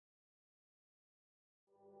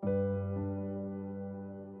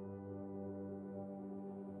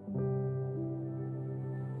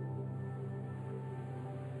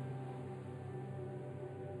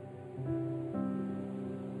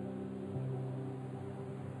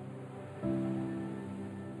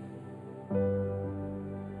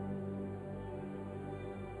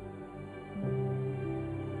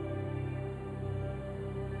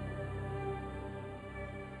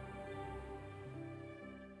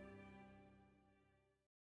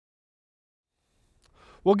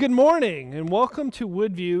Well, good morning and welcome to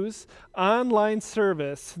Woodview's online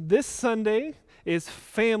service. This Sunday is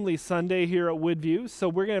Family Sunday here at Woodview, so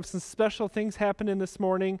we're going to have some special things happening this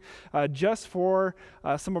morning just for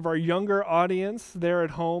some of our younger audience there at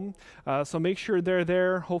home. So make sure they're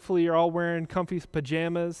there. Hopefully you're all wearing comfy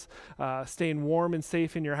pajamas, staying warm and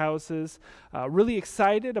safe in your houses. Really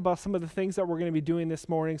excited about some of the things that we're going to be doing this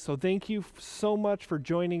morning, so thank you so much for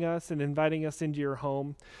joining us and inviting us into your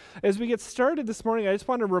home. As we get started this morning, I just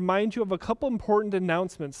want to remind you of a couple important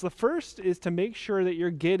announcements. The first is to make sure that you're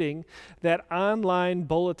getting that online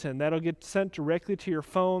bulletin. That'll get sent directly to your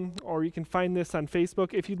phone, or you can find this on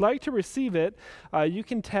Facebook. If you'd like to receive it, you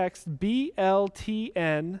can text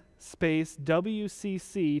BLTN space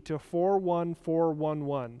WCC to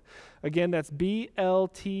 41411. Again, that's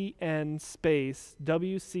BLTN space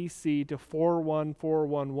WCC to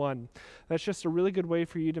 41411. That's just a really good way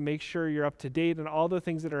for you to make sure you're up to date on all the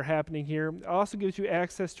things that are happening here. It also gives you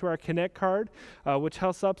access to our Connect card, which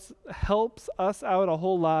helps us out a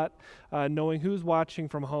whole lot, knowing who's watching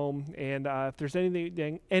from home. And if there's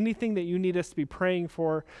anything that you need us to be praying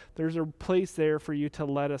for, there's a place there for you to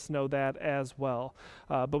let us know that as well.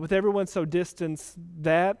 But with everyone so distant,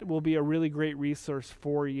 that will be a really great resource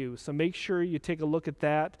for you. So make sure you take a look at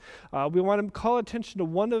that. We want to call attention to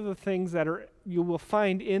one of the things that you will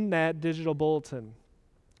find in that digital bulletin.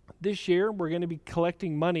 This year, we're going to be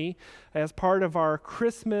collecting money as part of our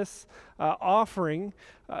Christmas offering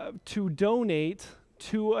to donate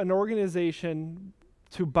to an organization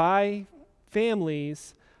to buy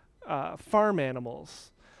families farm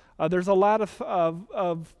animals. There's a lot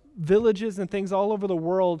of villages and things all over the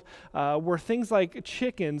world where things like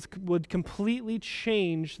chickens would completely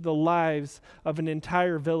change the lives of an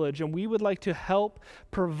entire village, and we would like to help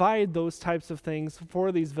provide those types of things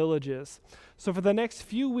for these villages. So for the next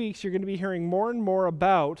few weeks, you're going to be hearing more and more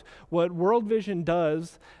about what World Vision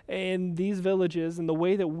does in these villages and the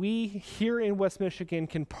way that we here in West Michigan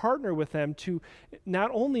can partner with them to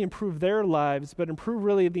not only improve their lives, but improve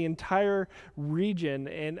really the entire region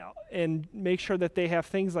and make sure that they have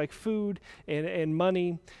things like food and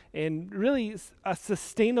money and really a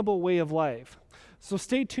sustainable way of life. So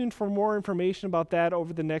stay tuned for more information about that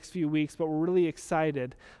over the next few weeks, but we're really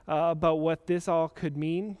excited about what this all could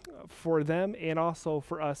mean for them and also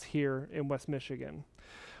for us here in West Michigan.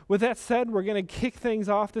 With that said, we're going to kick things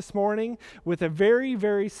off this morning with a very,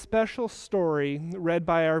 very special story read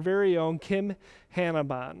by our very own Kim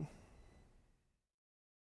Hanneman.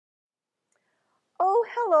 Oh,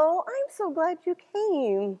 hello. I'm so glad you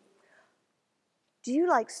came. Do you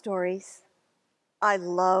like stories? I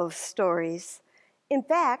love stories. In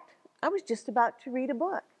fact, I was just about to read a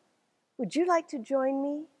book. Would you like to join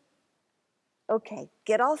me? Okay,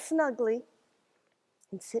 get all snuggly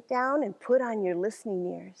and sit down and put on your listening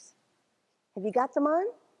ears. Have you got them on?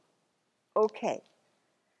 Okay.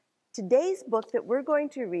 Today's book that we're going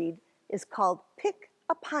to read is called Pick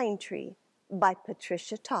a Pine Tree by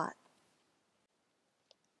Patricia Toht.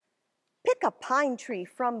 Pick a pine tree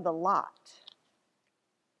from the lot.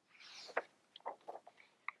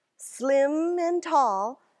 Slim and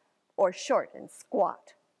tall, or short and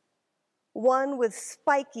squat. One with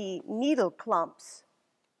spiky needle clumps,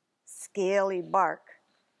 scaly bark,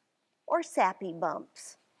 or sappy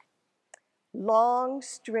bumps. Long,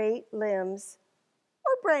 straight limbs,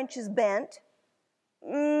 or branches bent.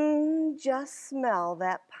 Just smell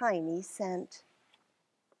that piney scent.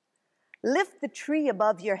 Lift the tree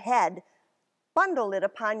above your head, bundle it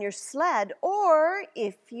upon your sled, or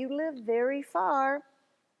if you live very far,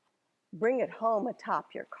 bring it home atop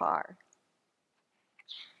your car.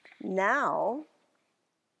 Now,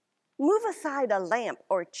 move aside a lamp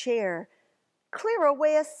or chair. Clear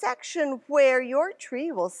away a section where your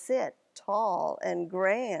tree will sit tall and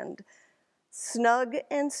grand, snug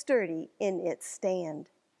and sturdy in its stand.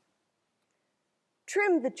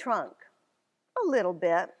 Trim the trunk a little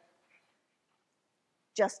bit,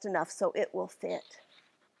 just enough so it will fit.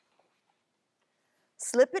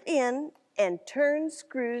 Slip it in and turn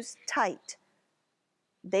screws tight.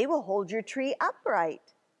 They will hold your tree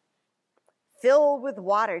upright. Fill with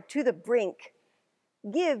water to the brink.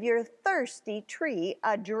 Give your thirsty tree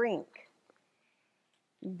a drink.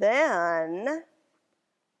 Then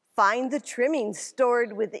find the trimmings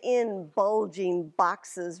stored within bulging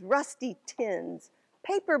boxes, rusty tins,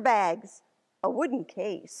 paper bags, a wooden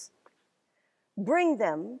case. Bring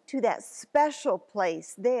them to that special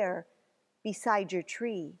place there beside your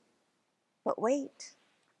tree. But wait,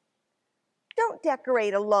 don't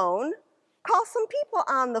decorate alone. Call some people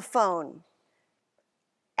on the phone.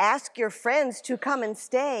 Ask your friends to come and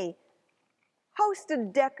stay. Host a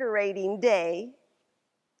decorating day.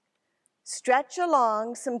 Stretch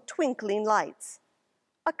along some twinkling lights,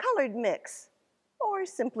 a colored mix, or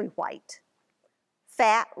simply white.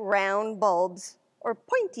 Fat, round bulbs, or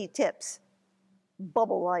pointy tips,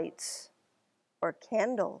 bubble lights, or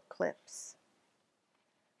candle clips.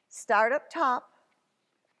 Start up top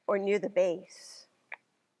or near the base.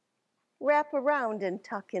 Wrap around and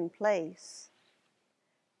tuck in place.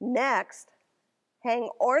 Next, hang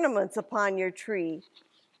ornaments upon your tree.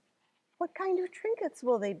 What kind of trinkets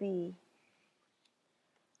will they be?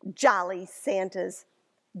 Jolly Santas,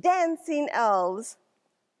 dancing elves,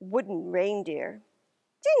 wooden reindeer,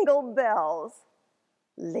 jingle bells,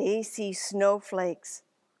 lacy snowflakes,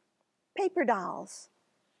 paper dolls,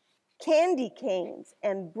 candy canes,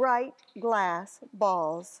 and bright glass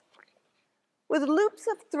balls with loops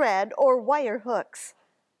of thread or wire hooks.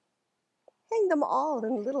 Hang them all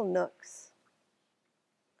in little nooks.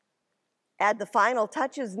 Add the final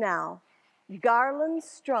touches now. Garlands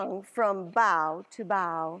strung from bough to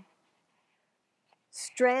bough.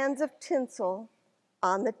 Strands of tinsel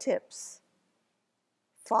on the tips,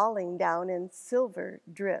 falling down in silver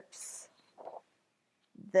drips.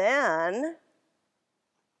 Then,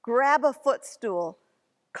 grab a footstool,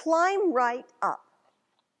 climb right up.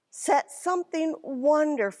 Set something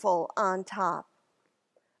wonderful on top.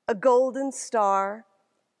 A golden star,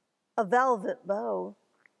 a velvet bow,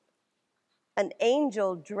 an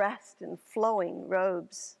angel dressed in flowing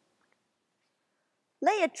robes.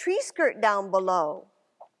 Lay a tree skirt down below.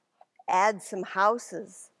 Add some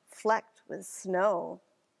houses flecked with snow.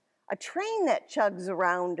 A train that chugs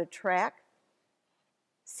around a track.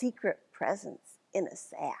 Secret presents in a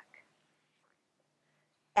sack.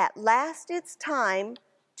 At last it's time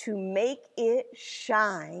to make it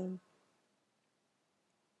shine.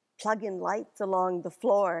 Plug in lights along the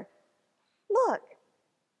floor. Look,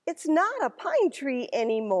 it's not a pine tree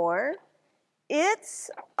anymore. It's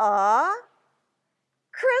a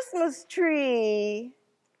Christmas tree.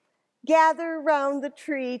 Gather round the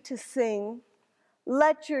tree to sing.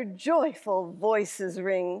 Let your joyful voices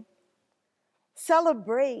ring.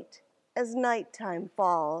 Celebrate as nighttime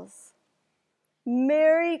falls.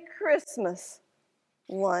 Merry Christmas,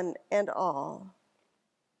 one and all.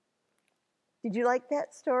 Did you like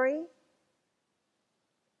that story?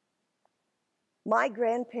 My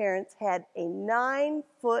grandparents had a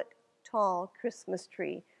 9-foot-tall Christmas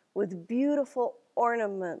tree with beautiful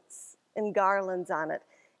ornaments and garlands on it,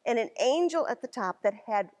 and an angel at the top that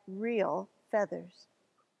had real feathers.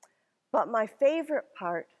 But my favorite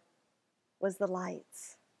part was the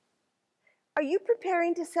lights. Are you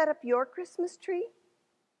preparing to set up your Christmas tree?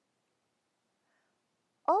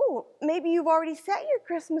 Oh, maybe you've already set your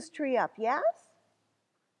Christmas tree up, yes?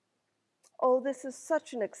 Oh, this is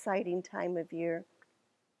such an exciting time of year.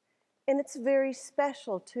 And it's very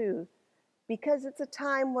special too, because it's a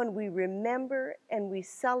time when we remember and we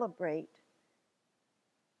celebrate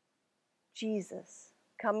Jesus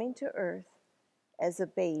coming to earth as a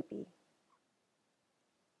baby.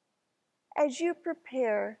 As you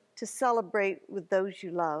prepare to celebrate with those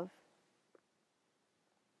you love,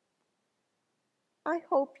 I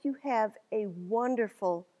hope you have a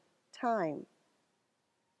wonderful time,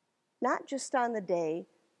 not just on the day,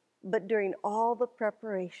 but during all the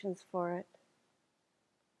preparations for it.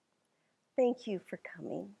 Thank you for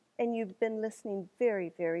coming, and you've been listening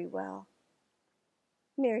very, very well.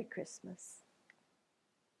 Merry Christmas.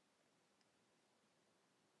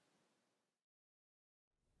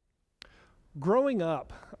 Growing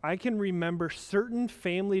up, I can remember certain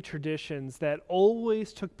family traditions that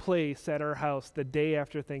always took place at our house the day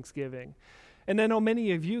after Thanksgiving. And I know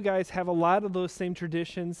many of you guys have a lot of those same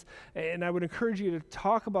traditions, and I would encourage you to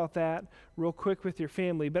talk about that real quick with your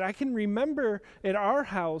family. But I can remember at our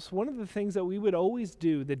house, one of the things that we would always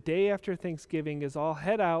do the day after Thanksgiving is all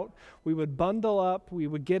head out, we would bundle up, we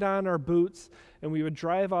would get on our boots, and we would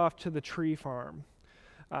drive off to the tree farm.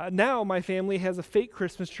 Now my family has a fake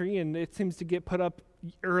Christmas tree, and it seems to get put up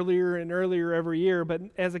earlier and earlier every year. But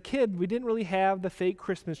as a kid, we didn't really have the fake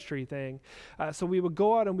Christmas tree thing. So we would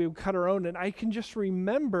go out and we would cut our own. And I can just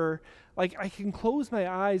remember, like I can close my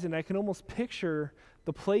eyes and I can almost picture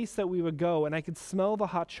the place that we would go. And I could smell the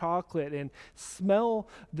hot chocolate and smell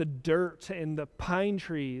the dirt and the pine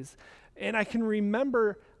trees. And I can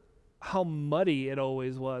remember how muddy it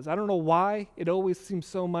always was. I don't know why it always seemed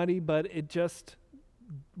so muddy, but it just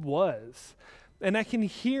was. And I can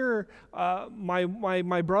hear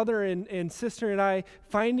my brother and sister and I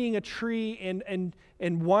finding a tree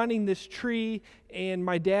and wanting this tree, and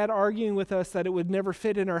my dad arguing with us that it would never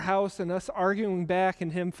fit in our house, and us arguing back,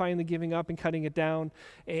 and him finally giving up and cutting it down,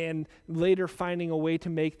 and later finding a way to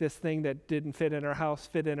make this thing that didn't fit in our house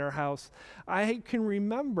fit in our house. I can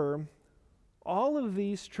remember all of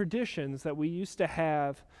these traditions that we used to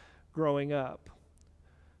have growing up?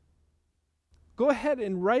 Go ahead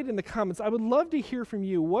and write in the comments. I would love to hear from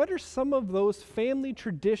you. What are some of those family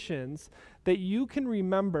traditions that you can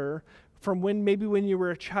remember from when you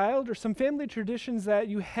were a child, or some family traditions that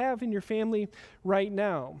you have in your family right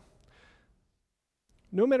now?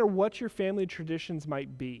 No matter what your family traditions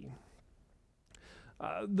might be,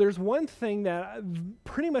 there's one thing that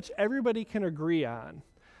pretty much everybody can agree on.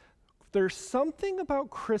 There's something about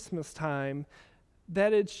Christmas time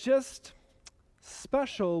that it's just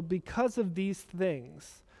special because of these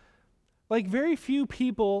things. Like, very few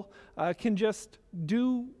people can just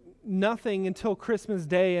do nothing until Christmas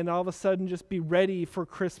Day and all of a sudden just be ready for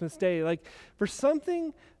Christmas Day. Like,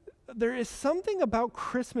 there is something about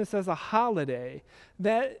Christmas as a holiday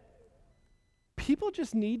that people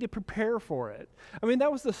just need to prepare for it. I mean,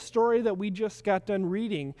 that was the story that we just got done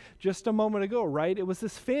reading just a moment ago, right? It was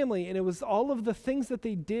this family, and it was all of the things that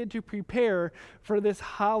they did to prepare for this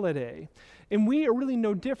holiday. And we are really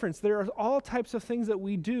no different. There are all types of things that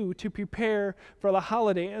we do to prepare for the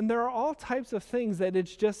holiday, and there are all types of things that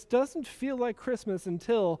it just doesn't feel like Christmas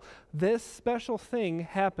until this special thing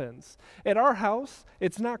happens. At our house,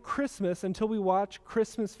 it's not Christmas until we watch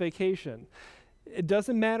Christmas Vacation. It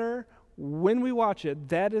doesn't matter when we watch it,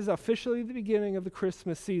 that is officially the beginning of the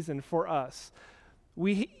Christmas season for us.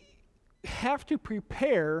 We have to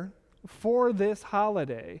prepare for this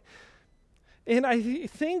holiday. And I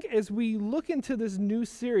think as we look into this new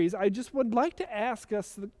series, I just would like to ask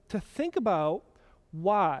us to think about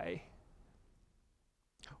why.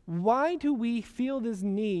 Why do we feel this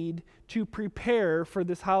need to prepare for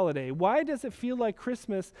this holiday? Why does it feel like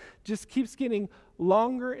Christmas just keeps getting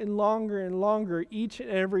longer and longer and longer each and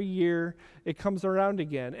every year it comes around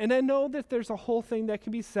again? And I know that there's a whole thing that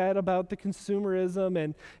can be said about the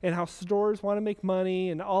consumerism and how stores want to make money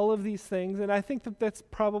and all of these things, and I think that that's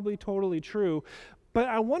probably totally true. But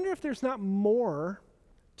I wonder if there's not more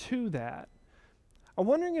to that. I'm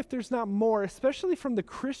wondering if there's not more, especially from the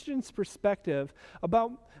Christian's perspective,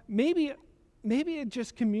 about maybe it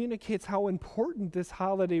just communicates how important this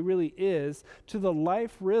holiday really is to the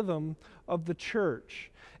life rhythm of the church,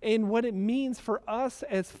 and what it means for us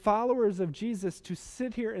as followers of Jesus to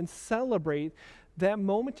sit here and celebrate that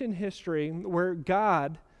moment in history where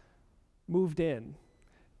God moved in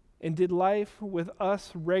and did life with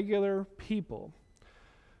us regular people.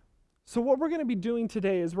 So what we're going to be doing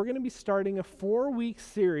today is we're going to be starting a 4-week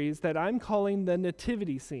series that I'm calling the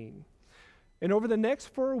Nativity Scene. And over the next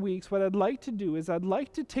 4 weeks, what I'd like to do is I'd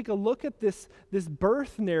like to take a look at this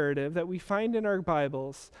birth narrative that we find in our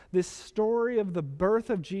Bibles, this story of the birth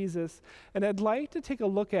of Jesus, and I'd like to take a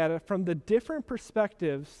look at it from the different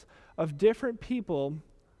perspectives of different people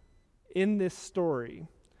in this story.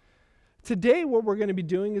 Today, what we're going to be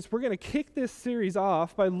doing is we're going to kick this series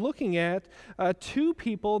off by looking at two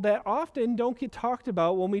people that often don't get talked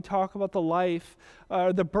about when we talk about the life,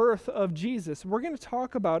 the birth of Jesus. We're going to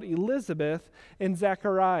talk about Elizabeth and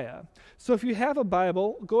Zechariah. So if you have a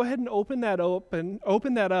Bible, go ahead and open that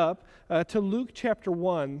up to Luke chapter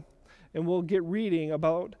 1, and we'll get reading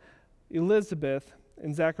about Elizabeth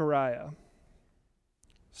and Zechariah.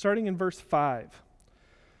 Starting in verse 5.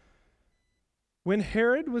 When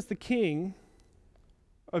Herod was the king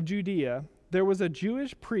of Judea, there was a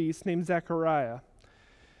Jewish priest named Zechariah.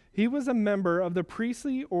 He was a member of the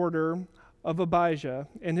priestly order of Abijah,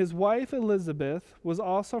 and his wife Elizabeth was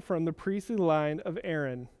also from the priestly line of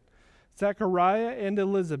Aaron. Zechariah and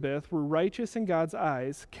Elizabeth were righteous in God's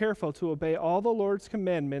eyes, careful to obey all the Lord's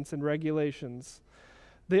commandments and regulations.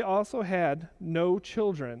 They also had no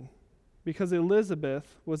children, because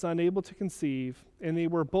Elizabeth was unable to conceive, and they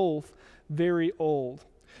were both very old.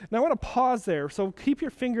 Now I want to pause there, so keep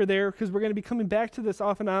your finger there, because we're going to be coming back to this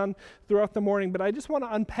off and on throughout the morning, but I just want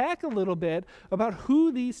to unpack a little bit about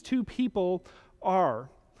who these two people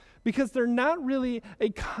are, because they're not really a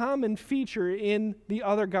common feature in the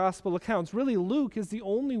other gospel accounts. Really, Luke is the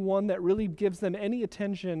only one that really gives them any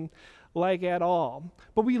attention like at all.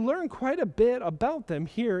 But we learn quite a bit about them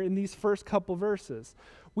here in these first couple verses.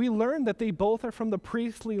 We learn that they both are from the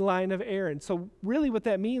priestly line of Aaron. So really what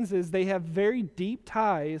that means is they have very deep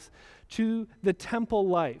ties to the temple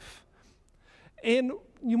life. And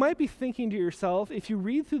you might be thinking to yourself, if you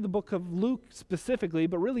read through the book of Luke specifically,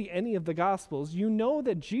 but really any of the Gospels, you know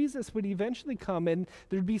that Jesus would eventually come and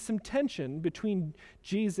there'd be some tension between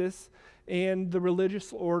Jesus and the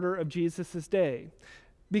religious order of Jesus' day.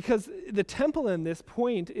 Because the temple in this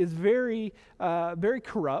point is very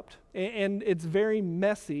corrupt, and it's very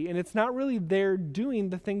messy, and it's not really there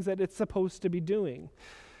doing the things that it's supposed to be doing.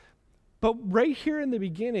 But right here in the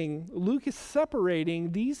beginning, Luke is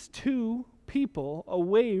separating these two people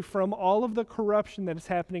away from all of the corruption that is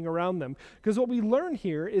happening around them. Because what we learn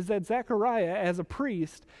here is that Zechariah, as a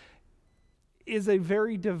priest, is a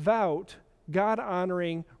very devout,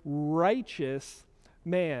 God-honoring, righteous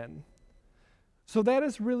man. So that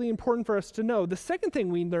is really important for us to know. The second thing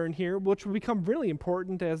we learn here, which will become really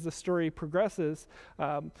important as the story progresses,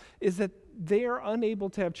 is that they are unable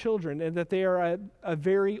to have children and that they are at a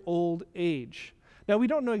very old age. Now, we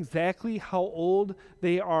don't know exactly how old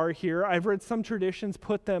they are here. I've read some traditions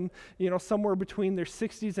put them, somewhere between their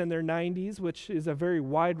 60s and their 90s, which is a very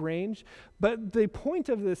wide range. But the point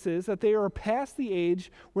of this is that they are past the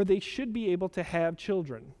age where they should be able to have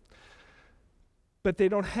children. But they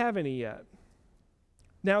don't have any yet.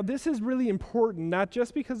 Now, this is really important, not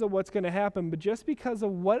just because of what's going to happen, but just because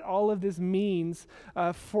of what all of this means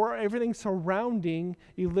for everything surrounding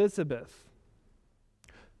Elizabeth.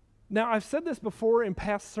 Now, I've said this before in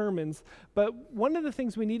past sermons, but one of the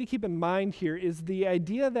things we need to keep in mind here is the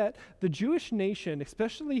idea that the Jewish nation,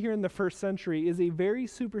 especially here in the first century, is a very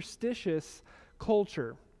superstitious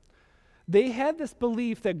culture. They had this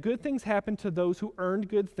belief that good things happen to those who earned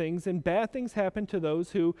good things and bad things happen to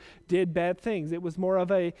those who did bad things. It was more of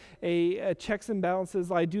a checks and balances.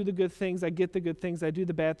 I do the good things, I get the good things. I do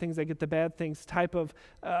the bad things, I get the bad things type of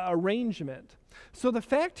arrangement. So the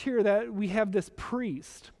fact here that we have this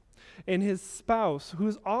priest and his spouse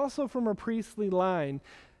who's also from a priestly line,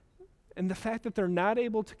 and the fact that they're not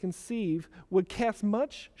able to conceive would cast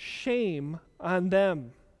much shame on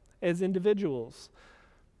them as individuals.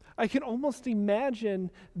 I can almost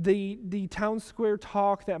imagine the town square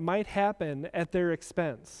talk that might happen at their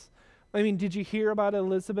expense. I mean, did you hear about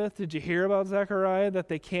Elizabeth? Did you hear about Zechariah, that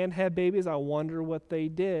they can't have babies? I wonder what they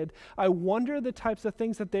did. I wonder the types of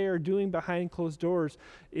things that they are doing behind closed doors.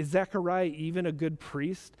 Is Zechariah even a good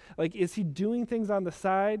priest? Like, is he doing things on the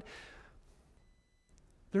side?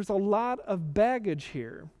 There's a lot of baggage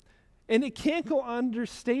here. And it can't go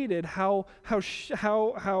understated how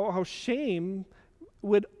shame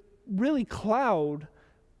would really cloud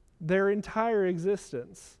their entire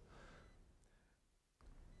existence.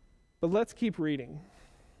 But let's keep reading.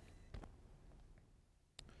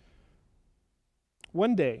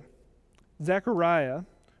 One day, Zechariah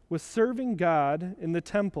was serving God in the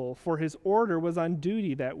temple, for his order was on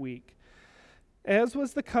duty that week. As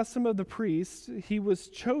was the custom of the priests, he was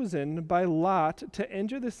chosen by lot to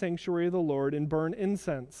enter the sanctuary of the Lord and burn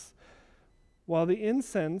incense. While the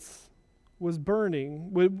incense was being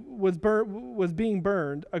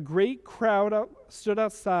burned, a great crowd stood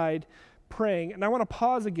outside praying. And I want to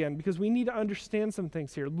pause again because we need to understand some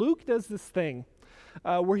things here. Luke does this thing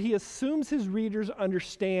where he assumes his readers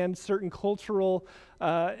understand certain cultural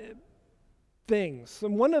things.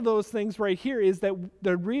 And one of those things right here is that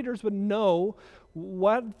the readers would know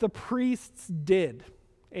what the priests did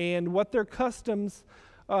and what their customs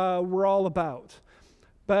were all about.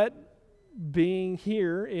 But being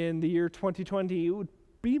here in the year 2020, it would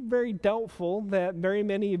be very doubtful that very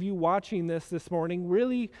many of you watching this morning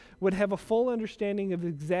really would have a full understanding of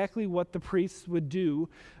exactly what the priests would do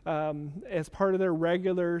as part of their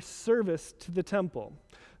regular service to the temple.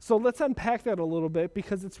 So let's unpack that a little bit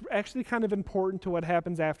because it's actually kind of important to what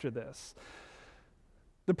happens after this.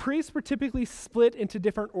 The priests were typically split into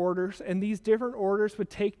different orders, and these different orders would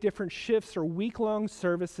take different shifts or week-long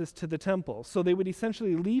services to the temple. So they would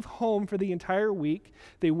essentially leave home for the entire week.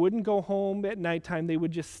 They wouldn't go home at nighttime. They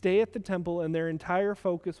would just stay at the temple, and their entire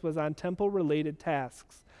focus was on temple-related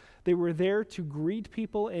tasks. They were there to greet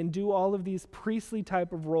people and do all of these priestly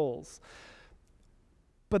type of roles.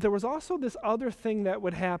 But there was also this other thing that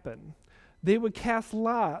would happen. They would cast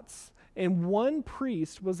lots, and one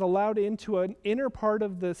priest was allowed into an inner part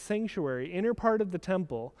of the sanctuary, inner part of the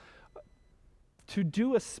temple, to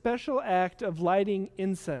do a special act of lighting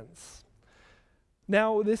incense.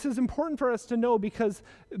 Now, this is important for us to know because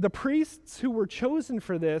the priests who were chosen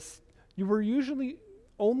for this, you were usually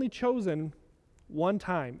only chosen one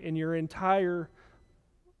time in your entire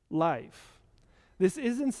life. This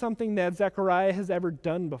isn't something that Zechariah has ever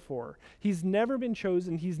done before. He's never been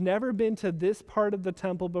chosen. He's never been to this part of the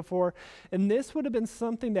temple before. And this would have been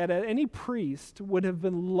something that any priest would have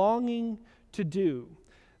been longing to do.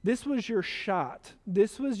 This was your shot.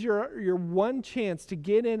 This was your one chance to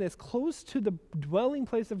get in as close to the dwelling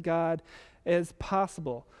place of God as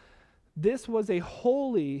possible. This was a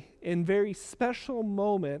holy and very special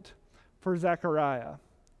moment for Zechariah.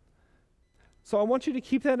 So I want you to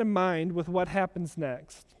keep that in mind with what happens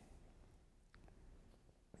next.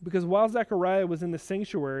 Because while Zechariah was in the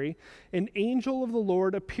sanctuary, an angel of the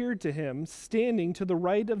Lord appeared to him, standing to the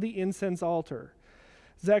right of the incense altar.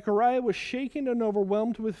 Zechariah was shaken and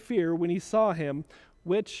overwhelmed with fear when he saw him,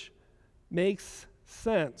 which Makes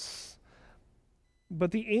sense.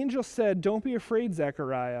 But the angel said, "Don't be afraid,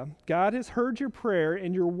 Zechariah. God has heard your prayer,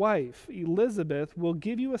 and your wife, Elizabeth, will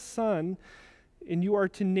give you a son, and you are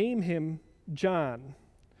to name him John.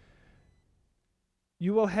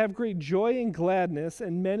 You will have great joy and gladness,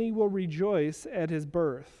 and many will rejoice at his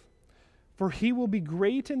birth. For he will be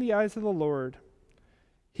great in the eyes of the Lord.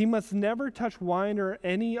 He must never touch wine or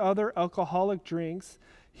any other alcoholic drinks.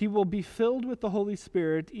 He will be filled with the Holy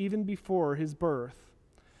Spirit even before his birth.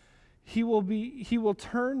 He will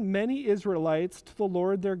turn many Israelites to the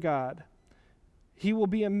Lord their God. He will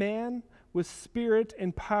be a man with spirit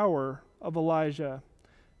and power of Elijah.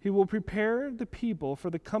 He will prepare the people for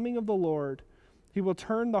the coming of the Lord. He will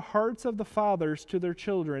turn the hearts of the fathers to their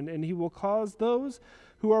children, and he will cause those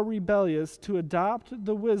who are rebellious to adopt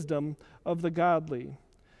the wisdom of the godly."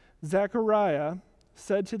 Zechariah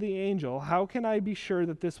said to the angel, "How can I be sure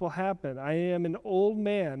that this will happen? I am an old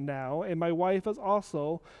man now, and my wife is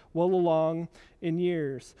also well along in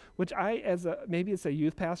years." Which maybe it's a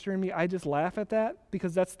youth pastor in me, I just laugh at that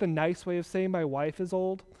because that's the nice way of saying my wife is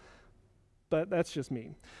old. But that's just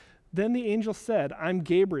me. Then the angel said, "I'm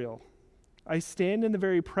Gabriel. I stand in the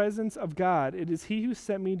very presence of God. It is he who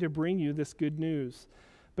sent me to bring you this good news.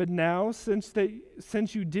 But now, since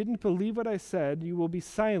you didn't believe what I said, you will be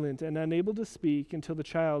silent and unable to speak until the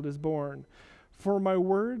child is born. For my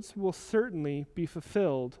words will certainly be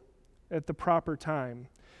fulfilled at the proper time."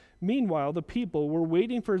 Meanwhile, the people were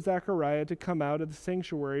waiting for Zechariah to come out of the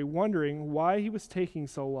sanctuary, wondering why he was taking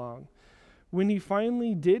so long. When he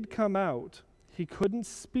finally did come out, he couldn't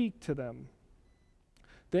speak to them.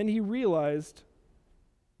 Then they realized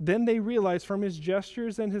from his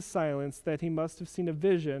gestures and his silence that he must have seen a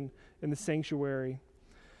vision in the sanctuary.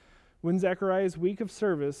 When Zechariah's week of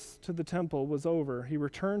service to the temple was over, he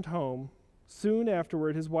returned home. Soon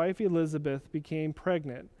afterward, his wife Elizabeth became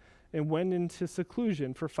pregnant and went into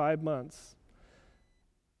seclusion for 5 months.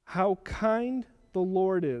 "How kind the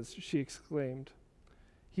Lord is," she exclaimed.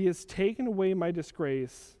 "He has taken away my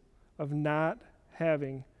disgrace of not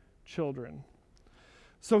having children."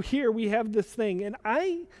 So here we have this thing, and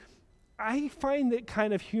I find it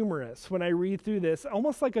kind of humorous when I read through this,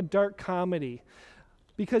 almost like a dark comedy,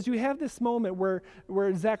 because you have this moment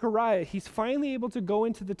where Zechariah, he's finally able to go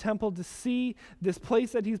into the temple to see this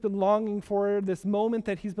place that he's been longing for, this moment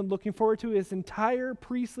that he's been looking forward to his entire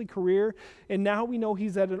priestly career, and now we know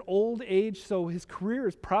he's at an old age, so his career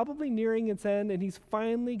is probably nearing its end, and he's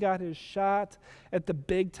finally got his shot at the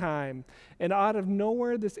big time. And out of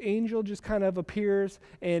nowhere, this angel just kind of appears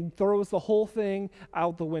and throws the whole thing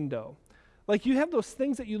out the window. Like, you have those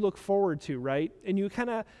things that you look forward to, right? And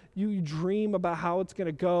you dream about how it's going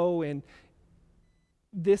to go, and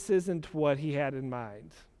this isn't what he had in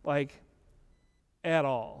mind, like, at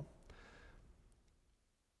all.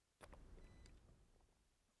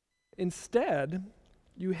 Instead,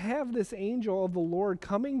 you have this angel of the Lord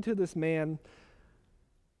coming to this man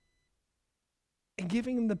and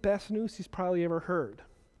giving him the best news he's probably ever heard.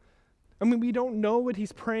 I mean, we don't know what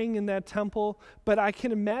he's praying in that temple, but I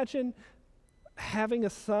can imagine having a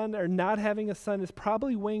son or not having a son is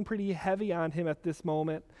probably weighing pretty heavy on him at this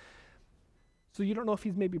moment. So you don't know if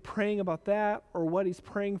he's maybe praying about that or what he's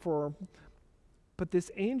praying for. But this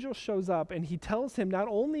angel shows up and he tells him not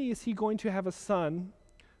only is he going to have a son,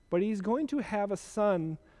 but he's going to have a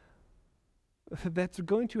son that's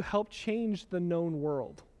going to help change the known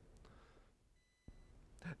world.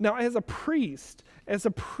 Now, as a priest,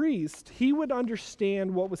 he would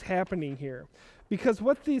understand what was happening here. Because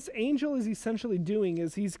what this angel is essentially doing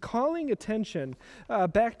is he's calling attention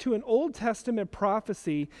back to an Old Testament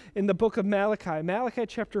prophecy in the book of Malachi, Malachi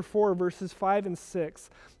chapter 4, verses 5 and 6,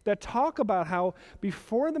 that talk about how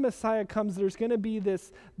before the Messiah comes, there's going to be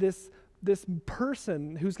this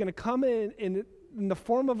person who's going to come in the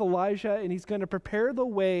form of Elijah, and he's going to prepare the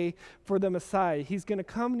way for the Messiah. He's going to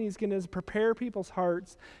come and he's going to prepare people's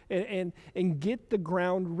hearts and get the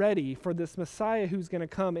ground ready for this Messiah who's going to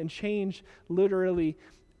come and change literally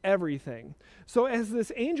everything. So as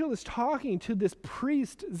this angel is talking to this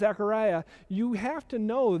priest, Zechariah, you have to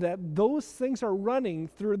know that those things are running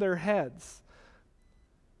through their heads.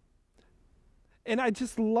 And I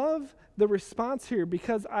just love the response here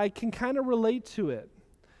because I can kind of relate to it.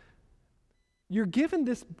 You're given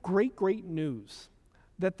this great, great news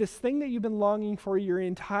that this thing that you've been longing for your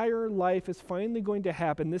entire life is finally going to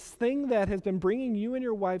happen. This thing that has been bringing you and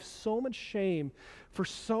your wife so much shame for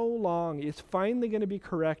so long is finally going to be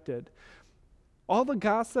corrected. All the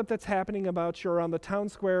gossip that's happening about you around the town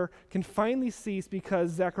square can finally cease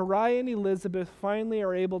because Zechariah and Elizabeth finally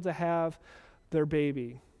are able to have their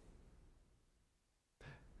baby.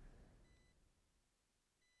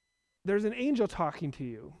 there's an angel talking to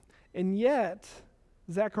you. And yet,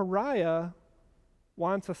 Zechariah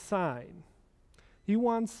wants a sign. He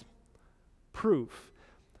wants proof.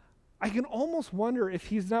 I can almost wonder if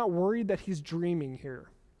he's not worried that he's dreaming here.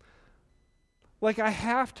 Like, I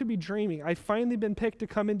have to be dreaming. I've finally been picked to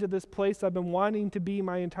come into this place I've been wanting to be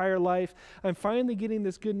my entire life. I'm finally getting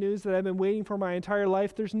this good news that I've been waiting for my entire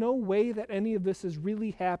life. There's no way that any of this is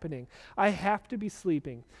really happening. I have to be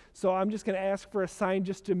sleeping. So I'm just going to ask for a sign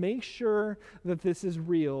just to make sure that this is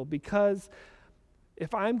real, because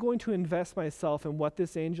if I'm going to invest myself in what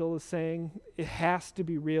this angel is saying, it has to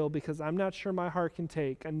be real, because I'm not sure my heart can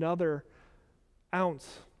take another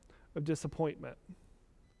ounce of disappointment.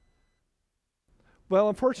 Well,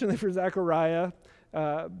 unfortunately for Zechariah,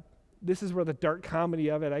 this is where the dark comedy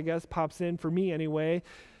of it, I guess, pops in, for me anyway.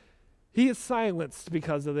 He is silenced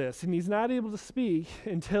because of this, and he's not able to speak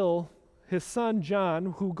until his son John,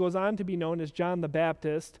 who goes on to be known as John the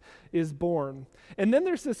Baptist, is born. And then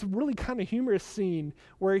there's this really kind of humorous scene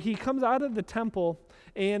where he comes out of the temple,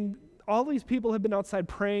 and all these people have been outside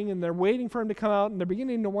praying, and they're waiting for him to come out, and they're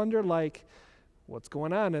beginning to wonder, like, what's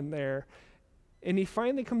going on in there? And he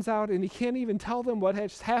finally comes out, and he can't even tell them what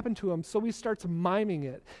has happened to him, so he starts miming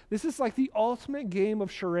it. This is like the ultimate game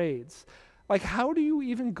of charades. Like, how do you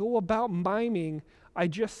even go about miming, I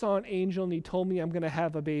just saw an angel and he told me I'm going to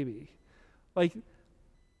have a baby? Like,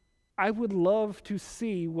 I would love to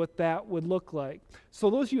see what that would look like. So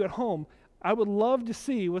those of you at home, I would love to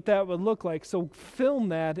see what that would look like. So film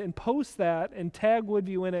that and post that and tag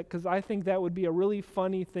Woodview in it, because I think that would be a really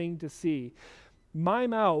funny thing to see.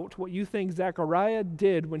 Mime out what you think Zechariah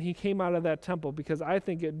did when he came out of that temple, because I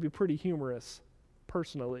think it'd be pretty humorous,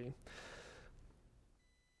 personally.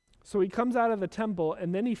 So he comes out of the temple,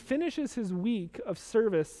 and then he finishes his week of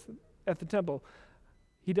service at the temple.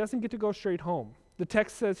 He doesn't get to go straight home. The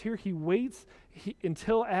text says here he waits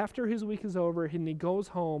until after his week is over, and he goes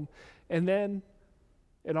home, and then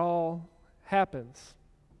it all happens.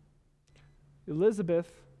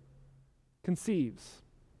 Elizabeth conceives.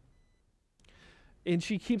 And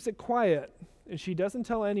she keeps it quiet, and she doesn't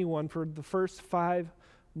tell anyone for the first 5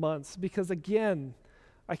 months, because again,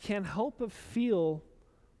 I can't help but feel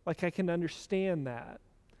like I can understand that.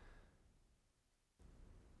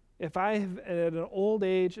 If I have at an old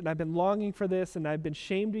age and I've been longing for this and I've been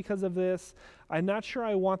shamed because of this, I'm not sure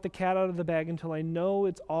I want the cat out of the bag until I know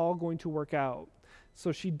it's all going to work out.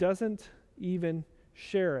 So she doesn't even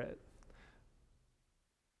share it.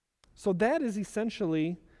 So that is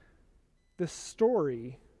essentially the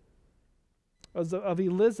story of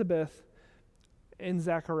Elizabeth and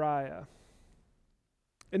Zechariah.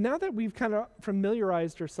 And now that we've kind of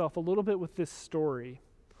familiarized ourselves a little bit with this story,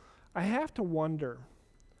 I have to wonder,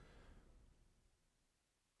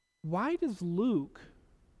 why does Luke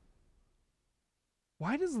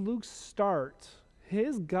start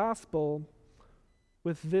his gospel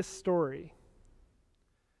with this story?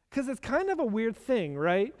 Because it's kind of a weird thing,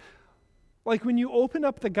 right? Like, when you open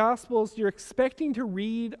up the Gospels, you're expecting to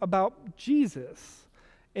read about Jesus.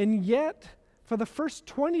 And yet, for the first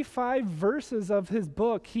 25 verses of his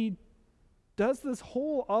book, he does this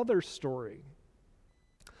whole other story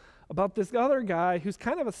about this other guy who's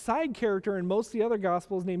kind of a side character in most of the other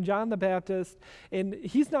Gospels, named John the Baptist, and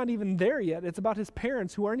he's not even there yet. It's about his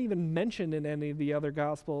parents, who aren't even mentioned in any of the other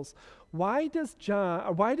Gospels. Why does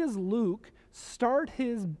Luke start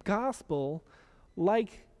his Gospel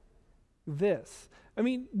like this? I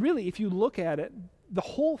mean, really, if you look at it, the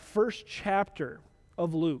whole first chapter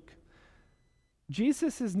of Luke,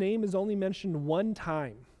 Jesus' name is only mentioned one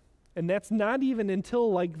time, and that's not even until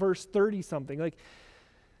like verse 30 something. Like,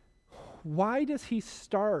 why does he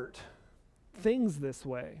start things this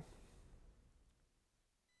way?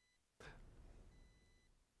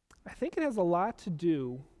 I think it has a lot to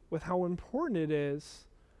do with how important it is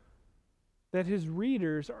that his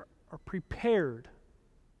readers are prepared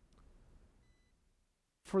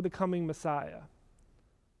for the coming Messiah.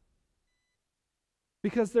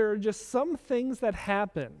 Because there are just some things that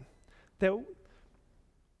happen that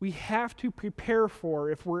we have to prepare for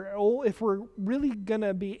if we're really going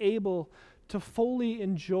to be able to fully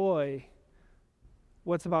enjoy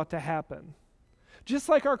what's about to happen. Just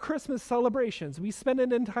like our Christmas celebrations, we spend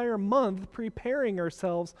an entire month preparing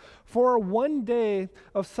ourselves for one day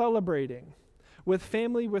of celebrating. With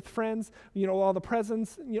family, with friends, all the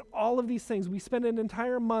presents, all of these things. We spend an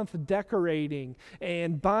entire month decorating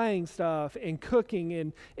and buying stuff and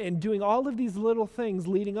cooking and doing all of these little things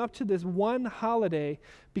leading up to this one holiday,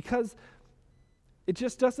 because it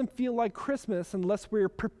just doesn't feel like Christmas unless we're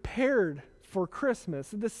prepared for Christmas.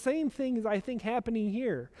 The same thing is, I think, happening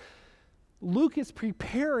here. Luke is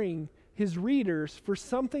preparing his readers for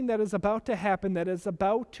something that is about to happen, that is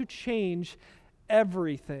about to change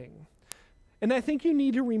everything. And I think you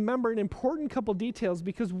need to remember an important couple details,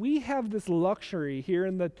 because we have this luxury here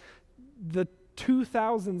in the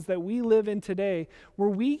 2000s that we live in today, where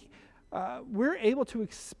we're able to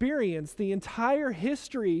experience the entire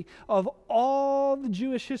history of all the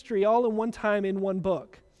Jewish history all in one time in one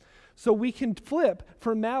book. So we can flip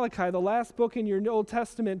from Malachi, the last book in your Old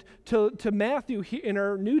Testament, to Matthew in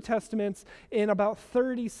our New Testaments in about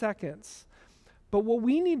 30 seconds. But what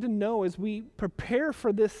we need to know as we prepare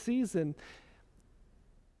for this season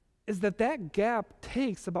is that gap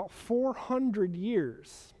takes about 400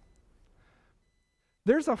 years.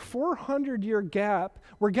 There's a 400-year gap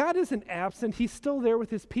where God isn't absent. He's still there with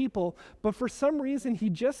his people, but for some reason, he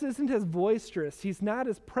just isn't as boisterous. He's not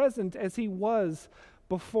as present as he was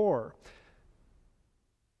before.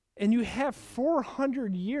 And you have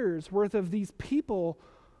 400 years worth of these people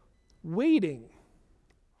waiting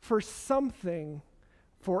for something,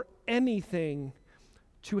 for anything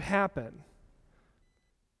to happen.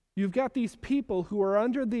 You've got these people who are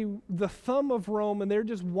under the thumb of Rome, and they're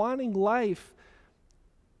just wanting life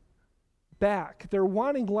back. They're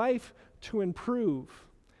wanting life to improve.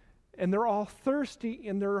 And they're all thirsty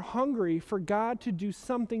and they're hungry for God to do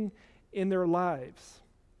something in their lives.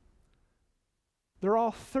 They're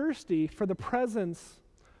all thirsty for the presence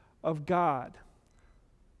of God.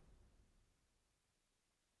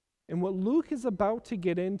 And what Luke is about to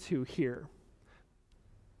get into here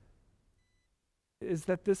is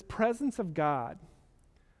that this presence of God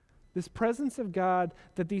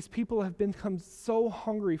that these people have become so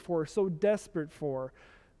hungry for, so desperate for,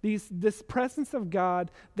 this presence of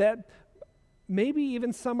God that maybe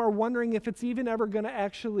even some are wondering if it's even ever going to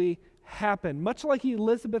actually happen. Much like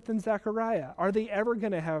Elizabeth and Zechariah. Are they ever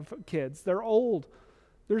going to have kids? They're old.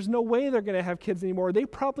 There's no way they're going to have kids anymore.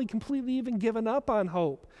 They've probably completely even given up on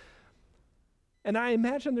hope. And I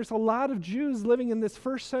imagine there's a lot of Jews living in this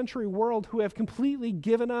first century world who have completely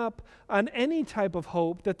given up on any type of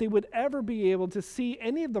hope that they would ever be able to see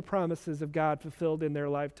any of the promises of God fulfilled in their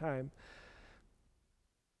lifetime.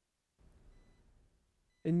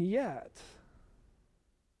 And yet,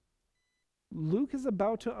 Luke is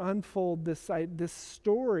about to unfold this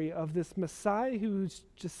story of this Messiah who's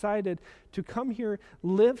decided to come here,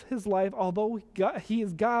 live his life. Although he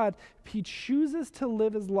is God, he chooses to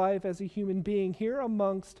live his life as a human being here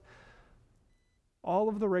amongst all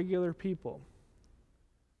of the regular people.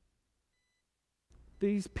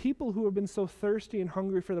 These people who have been so thirsty and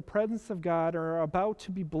hungry for the presence of God are about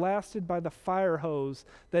to be blasted by the fire hose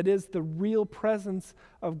that is the real presence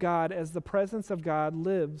of God, as the presence of God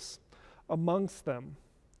lives amongst them.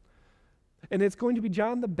 And it's going to be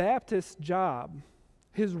John the Baptist's job,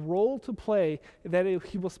 his role to play, that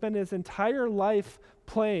he will spend his entire life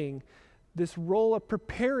playing, this role of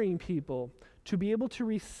preparing people to be able to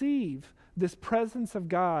receive this presence of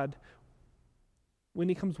God when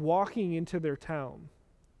he comes walking into their town.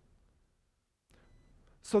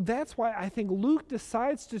 So that's why I think Luke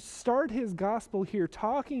decides to start his gospel here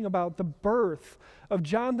talking about the birth of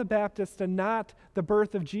John the Baptist and not the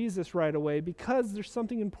birth of Jesus right away, because there's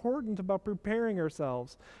something important about preparing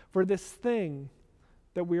ourselves for this thing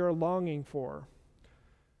that we are longing for.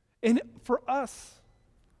 And for us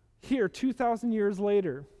here 2,000 years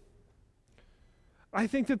later, I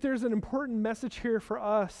think that there's an important message here for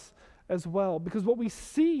us as well, because what we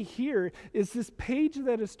see here is this page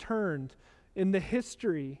that is turned in the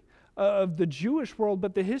history of the Jewish world,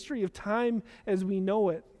 but the history of time as we know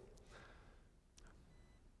it,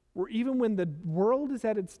 where even when the world is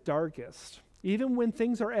at its darkest, even when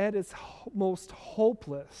things are at its most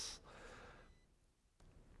hopeless,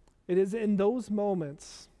 it is in those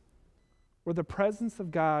moments where the presence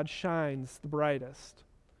of God shines the brightest.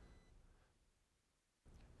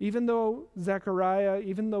 Even though Zechariah,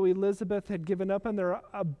 even though Elizabeth had given up on their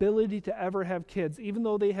ability to ever have kids, even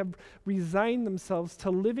though they have resigned themselves to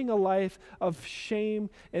living a life of shame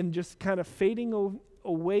and just kind of fading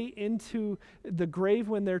away into the grave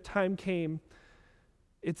when their time came,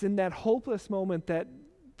 it's in that hopeless moment that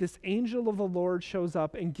this angel of the Lord shows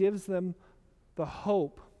up and gives them the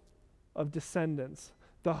hope of descendants.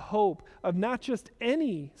 The hope of not just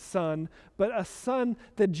any son, but a son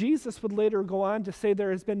that Jesus would later go on to say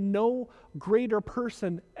there has been no greater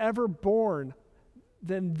person ever born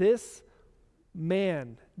than this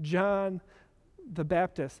man, John the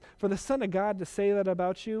Baptist. For the Son of God to say that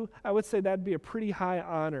about you, I would say that'd be a pretty high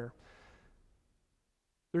honor.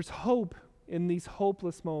 There's hope in these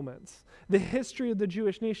hopeless moments. The history of the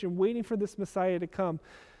Jewish nation waiting for this Messiah to come,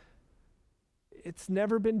 it's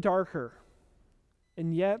never been darker.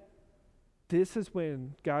 And yet, this is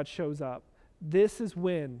when God shows up. This is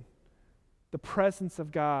when the presence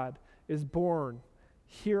of God is born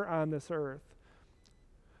here on this earth.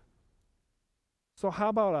 So how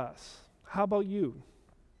about us? How about you?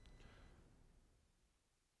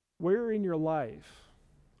 Where in your life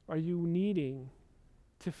are you needing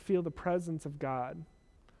to feel the presence of God?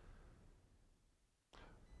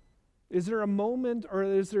 Is there a moment or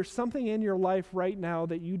is there something in your life right now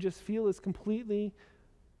that you just feel is completely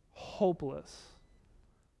hopeless?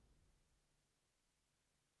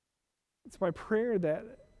 It's my prayer that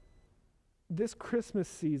this Christmas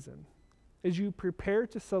season, as you prepare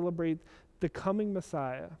to celebrate the coming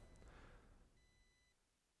Messiah,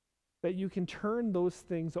 that you can turn those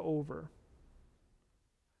things over.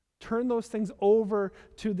 Turn those things over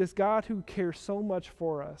to this God who cares so much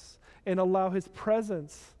for us and allow his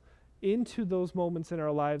presence into those moments in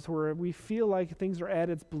our lives where we feel like things are at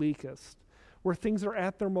its bleakest, where things are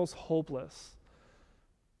at their most hopeless.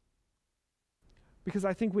 Because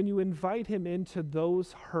I think when you invite him into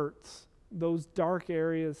those hurts, those dark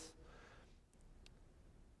areas,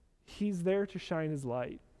 he's there to shine his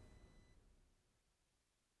light.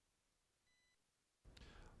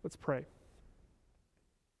 Let's pray.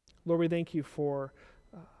 Lord, we thank you for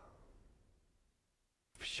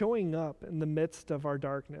showing up in the midst of our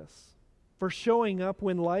darkness, for showing up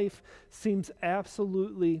when life seems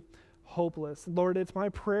absolutely hopeless. Lord, it's my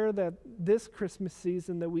prayer that this Christmas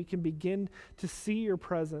season that we can begin to see your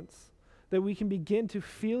presence, that we can begin to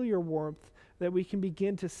feel your warmth, that we can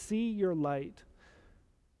begin to see your light.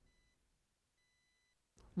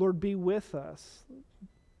 Lord, be with us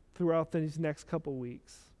throughout these next couple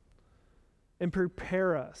weeks and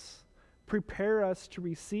prepare us to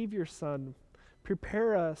receive your Son.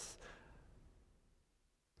 Prepare us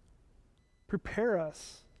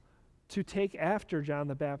to take after John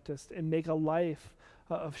the Baptist and make a life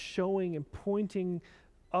of showing and pointing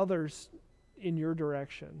others in your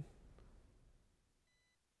direction.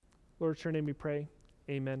 Lord, in your name we pray.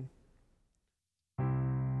 Amen.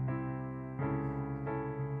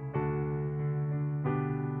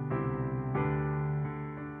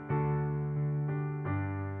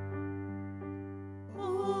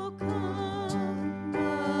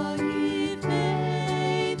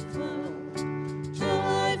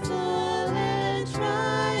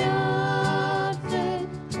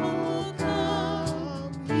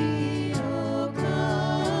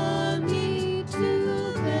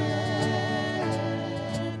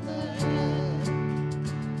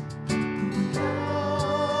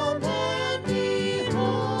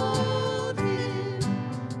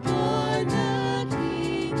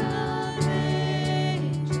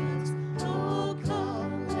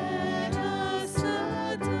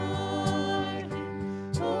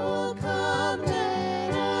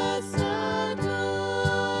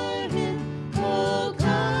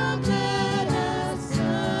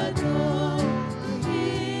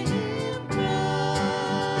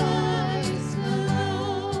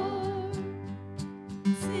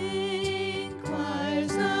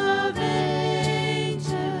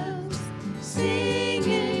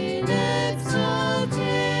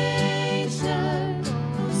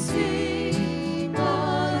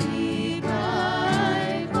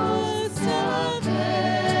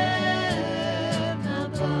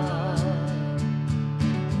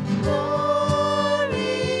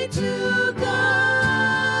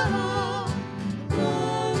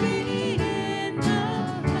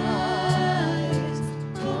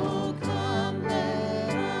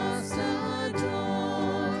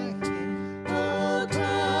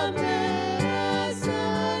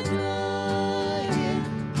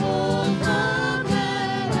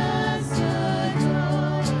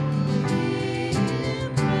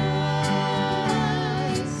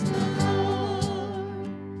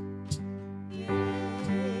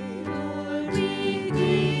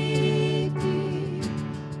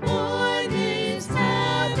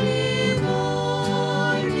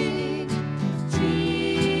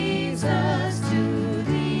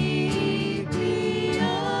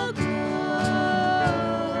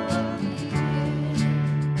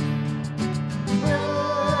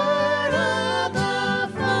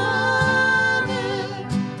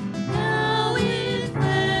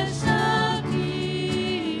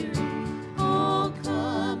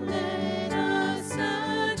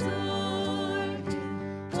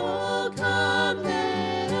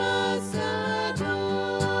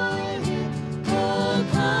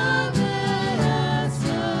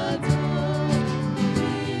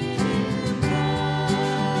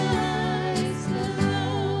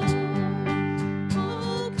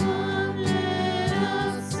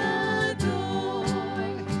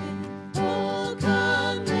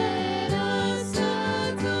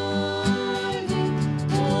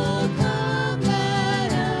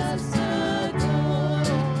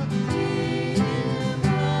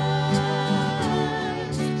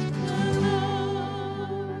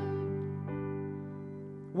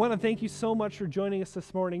 want to thank you so much for joining us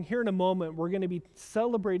this morning. Here in a moment, we're going to be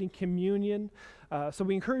celebrating communion. So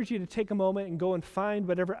we encourage you to take a moment and go and find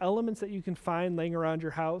whatever elements that you can find laying around your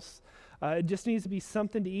house. It just needs to be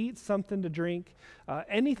something to eat, something to drink,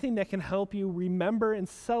 anything that can help you remember and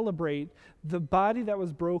celebrate the body that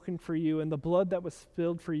was broken for you and the blood that was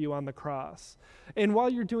spilled for you on the cross. And while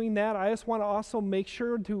you're doing that, I just want to also make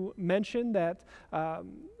sure to mention that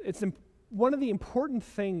one of the important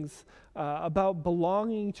things about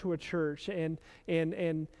belonging to a church and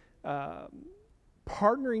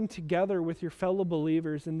partnering together with your fellow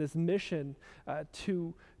believers in this mission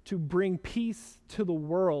to bring peace to the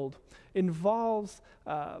world involves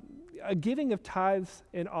a giving of tithes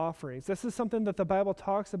and offerings. This is something that the Bible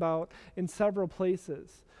talks about in several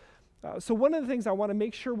places. So one of the things I want to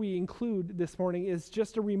make sure we include this morning is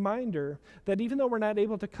just a reminder that even though we're not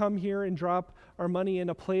able to come here and drop our money in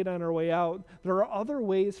a plate on our way out, there are other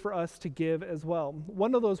ways for us to give as well.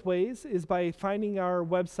 One of those ways is by finding our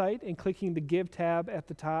website and clicking the Give tab at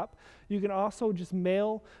the top. You can also just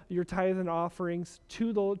mail your tithes and offerings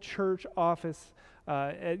to the church office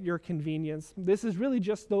at your convenience. This is really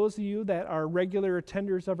just those of you that are regular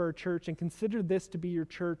attenders of our church and consider this to be your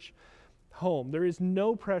church home. There is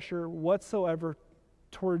no pressure whatsoever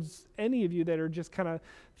towards any of you that are just kind of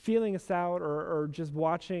feeling us out or just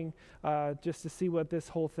watching just to see what this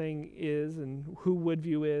whole thing is and who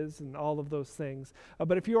Woodview is and all of those things.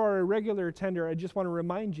 But if you are a regular attender, I just want to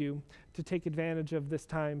remind you to take advantage of this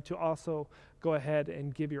time to also go ahead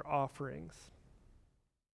and give your offerings.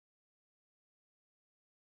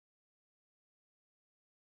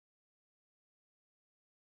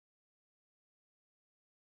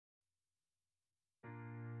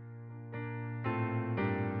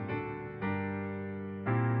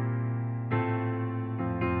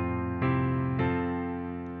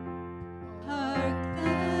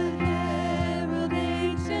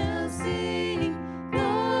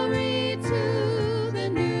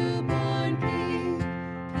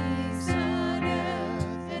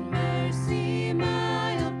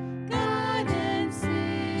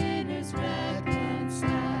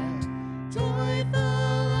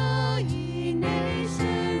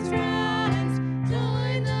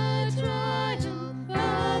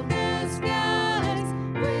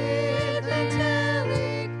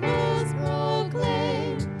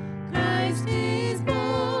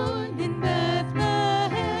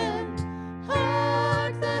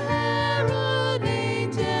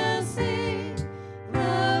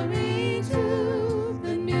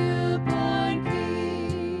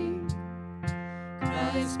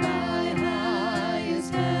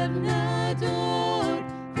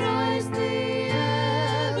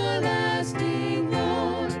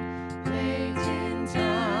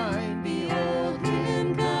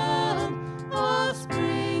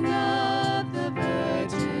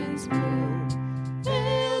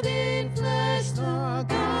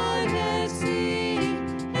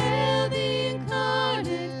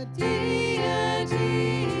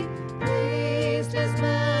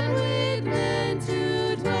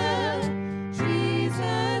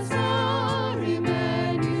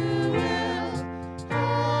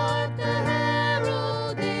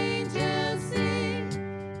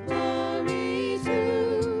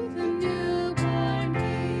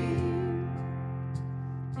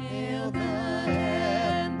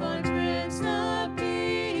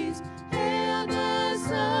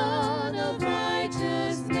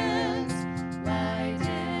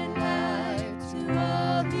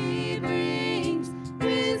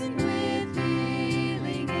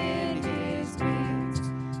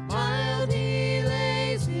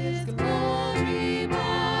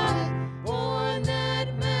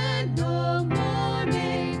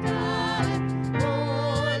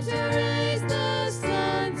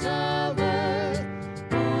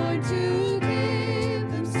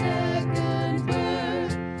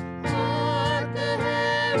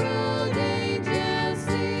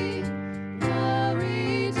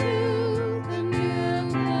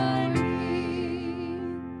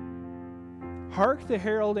 Hark the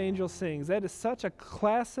Herald Angels Sings. That is such a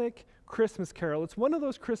classic Christmas carol. It's one of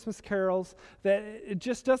those Christmas carols that it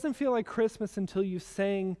just doesn't feel like Christmas until you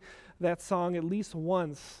sang that song at least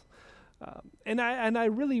once. And I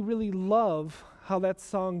really, really love how that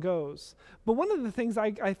song goes. But one of the things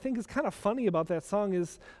I think is kind of funny about that song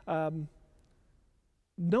is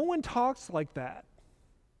no one talks like that.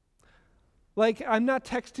 Like, I'm not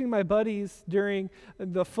texting my buddies during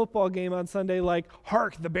the football game on Sunday like,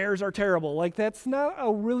 hark, the Bears are terrible. Like, that's not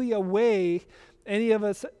really a way any of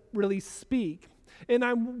us really speak. And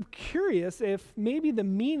I'm curious if maybe the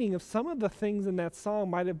meaning of some of the things in that song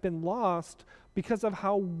might have been lost because of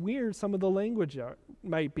how weird some of the language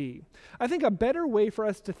might be. I think a better way for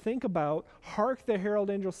us to think about Hark the Herald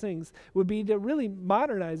Angels Sings would be to really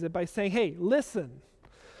modernize it by saying, hey, listen,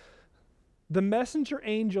 the messenger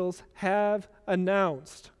angels have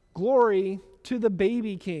announced glory to the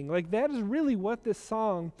baby king. Like, that is really what this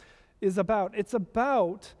song is about. It's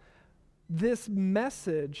about this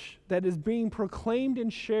message that is being proclaimed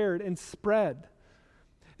and shared and spread.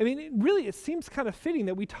 I mean, it seems kind of fitting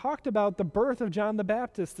that we talked about the birth of John the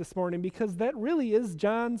Baptist this morning, because that really is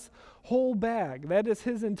John's whole bag. That is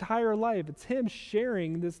his entire life. It's him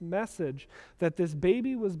sharing this message that this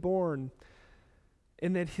baby was born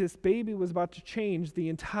and that his baby was about to change the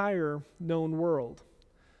entire known world.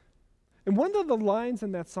 And one of the lines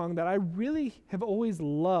in that song that I really have always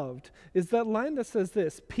loved is that line that says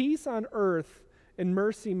this: peace on earth and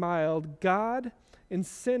mercy mild, God and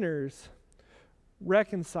sinners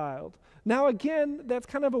reconciled. Now again, that's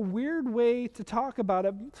kind of a weird way to talk about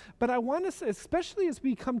it, but I want us, especially as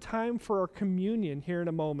we come time for our communion here in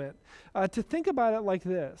a moment, to think about it like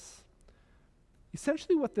this.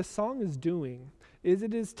 Essentially what this song is doing is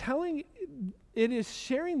it is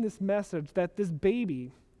sharing this message that this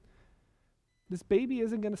baby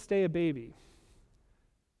isn't going to stay a baby.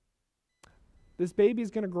 This baby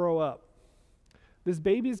is going to grow up. This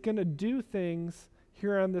baby is going to do things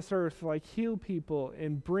here on this earth, like heal people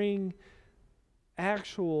and bring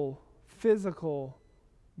actual physical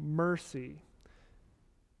mercy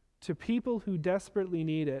to people who desperately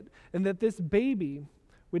need it. And that this baby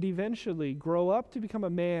would eventually grow up to become a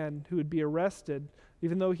man who would be arrested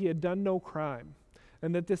even though he had done no crime.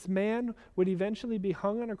 And that this man would eventually be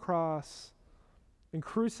hung on a cross and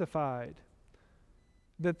crucified.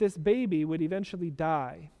 That this baby would eventually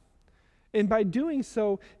die. And by doing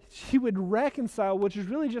so, he would reconcile, which is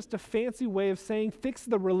really just a fancy way of saying fix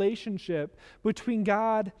the relationship between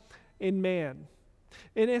God and man.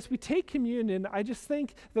 And as we take communion, I just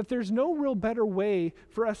think that there's no real better way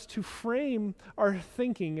for us to frame our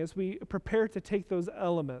thinking as we prepare to take those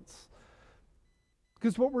elements.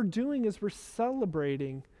 Because what we're doing is we're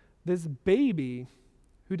celebrating this baby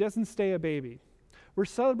who doesn't stay a baby. We're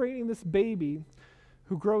celebrating this baby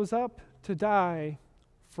who grows up to die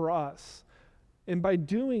for us. And by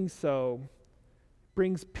doing so,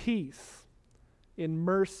 brings peace in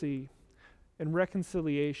mercy and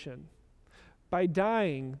reconciliation. By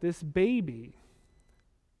dying, this baby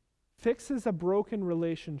fixes a broken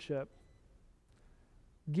relationship,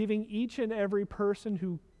 giving each and every person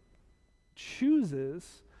who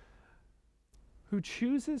chooses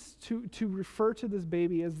to refer to this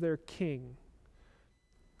baby as their king,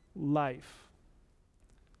 life.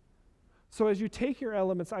 So as you take your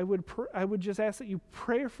elements, I would just ask that you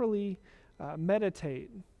prayerfully meditate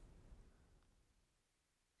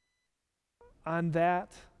on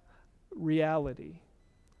that reality.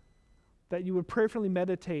 That you would prayerfully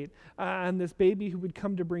meditate on this baby who would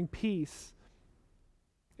come to bring peace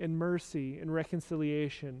and mercy and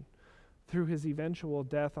reconciliation through his eventual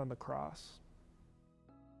death on the cross.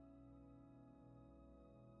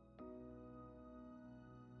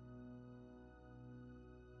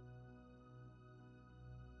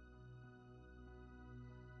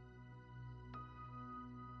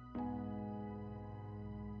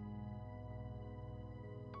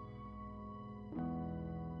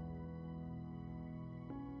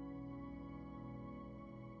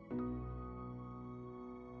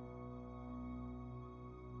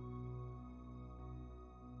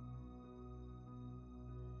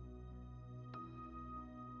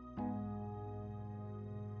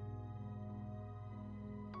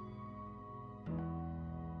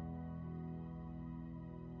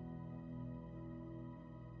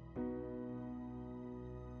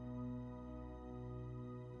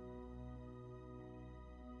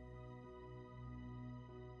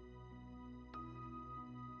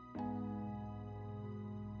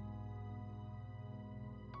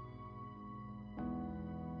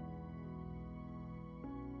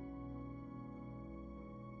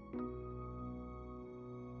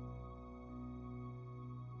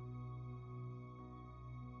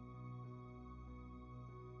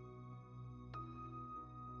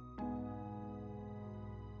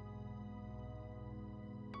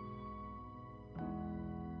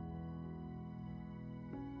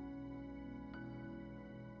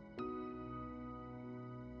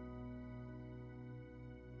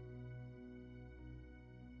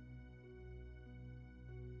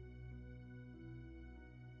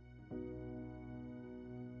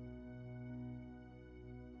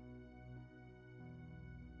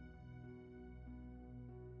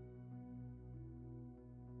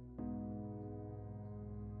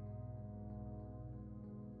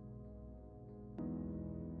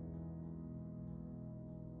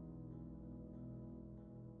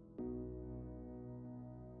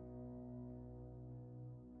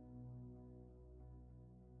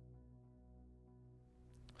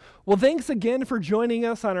 Well, thanks again for joining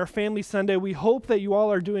us on our Family Sunday. We hope that you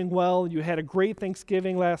all are doing well. You had a great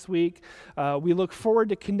Thanksgiving last week. We look forward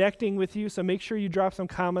to connecting with you, so make sure you drop some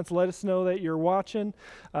comments. Let us know that you're watching.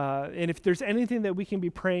 And if there's anything that we can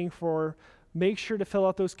be praying for, make sure to fill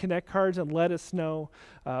out those Connect cards and let us know.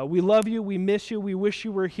 We love you. We miss you. We wish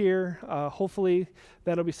you were here. Hopefully,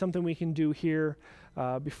 that'll be something we can do here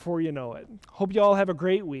before you know it. Hope you all have a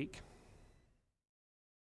great week.